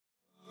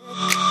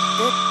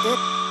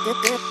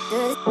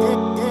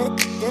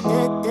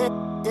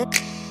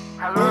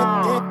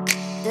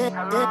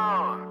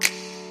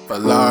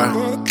Valar.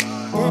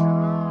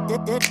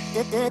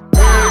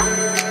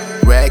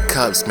 Red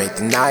cups make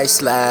the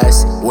nights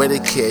last. We're the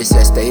kids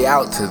that stay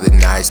out till the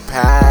nights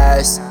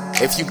pass.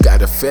 If you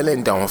got a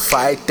feeling, don't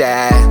fight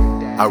that.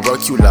 I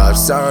wrote you love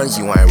songs,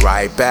 you ain't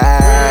right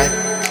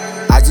back.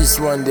 I just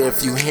wonder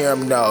if you hear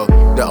him, no.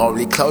 The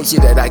only closure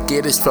that I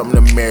get is from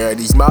the mirror.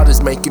 These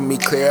models making me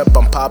clear up,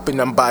 I'm popping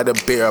them by the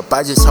beer up.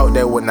 I just hope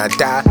that when I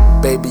die,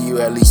 baby, you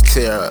at least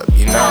tear up,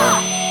 you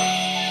know?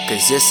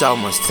 Cause it's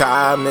almost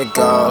time to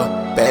go.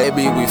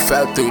 Baby, we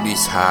fell through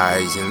these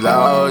highs and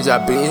lows.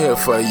 I'll be here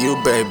for you,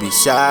 baby,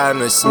 shine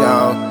the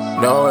snow.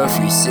 Know if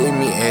you see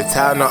me in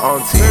town or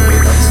on TV,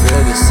 I'm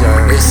still the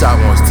same. It's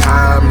almost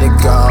time to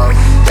go.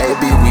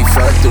 Baby, we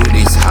fell through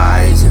these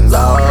highs and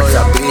lows.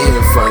 I'll be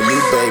here for you,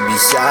 baby,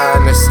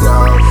 shine the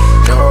snow.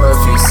 Know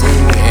if you see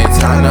me in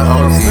town or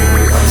on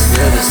TV, I'm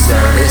still the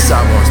same. It's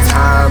almost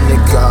time to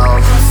go.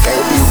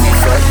 Baby, we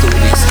fell through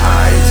these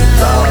highs and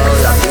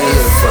lows. I'll be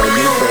here for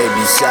you,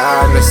 baby,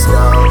 shine the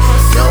snow.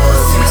 Know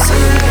if you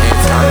see me in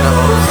town or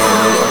on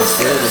TV, I'm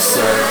still the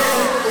same.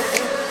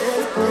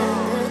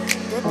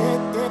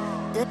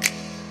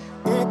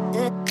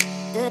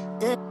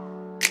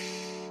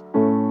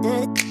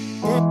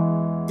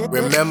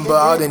 Remember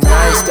all the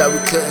nights that we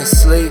couldn't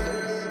sleep?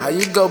 How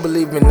you go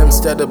believing them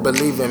instead of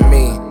believing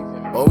me?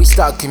 When we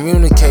stopped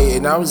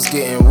communicating, I was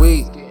getting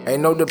weak.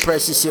 Ain't no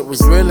depression, shit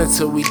was real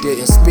until we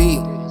didn't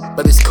speak.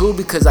 But it's cool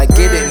because I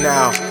get it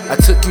now. I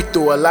took you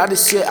through a lot of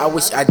shit, I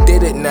wish I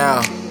did it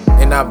now.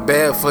 And I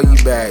beg for you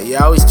back,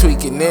 yeah, I was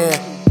tweaking in.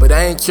 But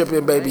I ain't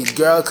tripping, baby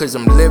girl, cause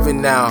I'm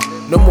living now.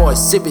 No more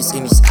exhibits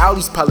in these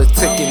Audis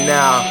politicking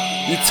now.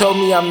 You told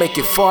me I'd make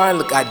it far, and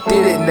look, I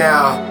did it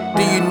now.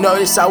 Do you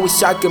notice I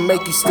wish I could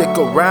make you stick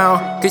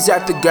around? Cause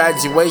after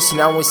graduation,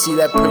 I wanna see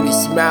that pretty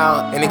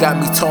smile, and it got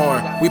me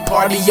torn. We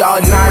party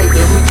all night,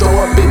 and we throw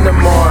up in the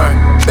morning.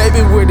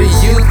 Baby, we're the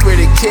youth, we're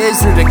the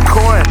kids, we're the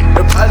corn.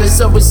 The pilots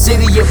of a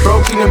city, you're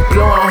broken and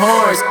blowing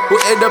horns.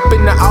 We'll end up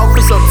in the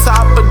office on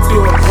top of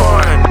doing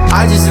porn.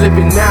 I just live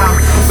it now,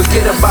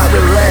 forget about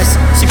the rest.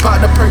 She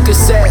popped a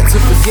Percocet to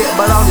forget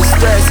about all the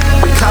stress.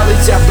 The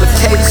college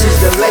applications,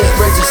 the late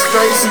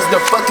registrations, the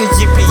fucking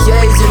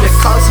GPAs, and the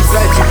costly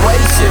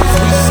graduations.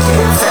 We just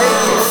can't take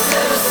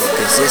it.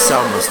 Cause it's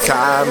almost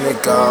time to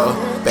go.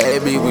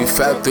 Baby, we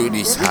fell through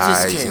these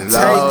highs and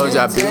lows.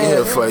 I'll be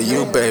here for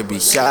you, baby,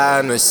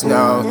 shine the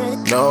snow.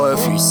 Know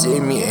if you see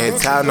me in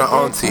town or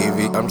on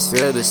TV, I'm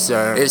still the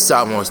same. It's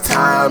almost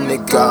time to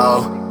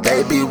go.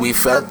 Baby, we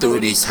fell through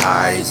these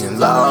highs and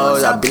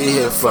lows. I'll be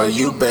here for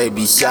you,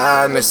 baby,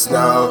 shine the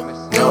snow.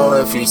 Know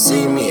if you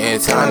see me in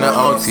town or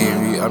on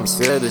TV, I'm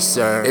still the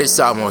same. It's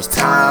almost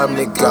time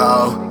to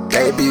go.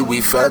 Baby,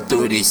 we fell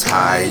through these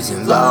highs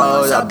and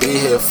lows. I'll be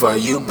here for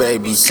you,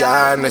 baby,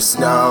 shine the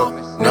snow.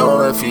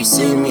 Know if you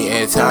see me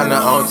in town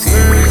or on TV,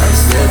 I'm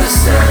still the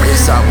same.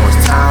 It's almost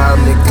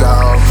time to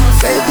go.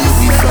 Baby,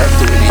 we fell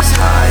through these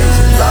highs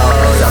and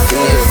lows. I'll be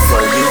here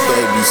for you,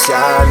 baby,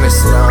 shine the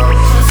snow.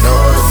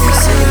 Know if you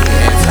see me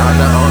in town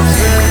or on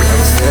TV,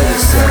 I'm still the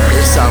same.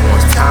 It's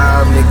almost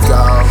time to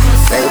go.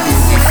 Baby,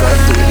 we fell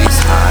through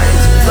these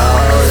highs and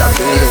lows. I'll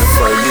be here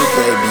for you,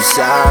 baby,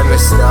 shine the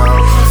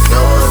snow.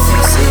 Know if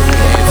you see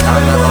me in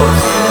town or on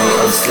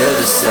TV, I'm still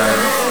the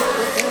same.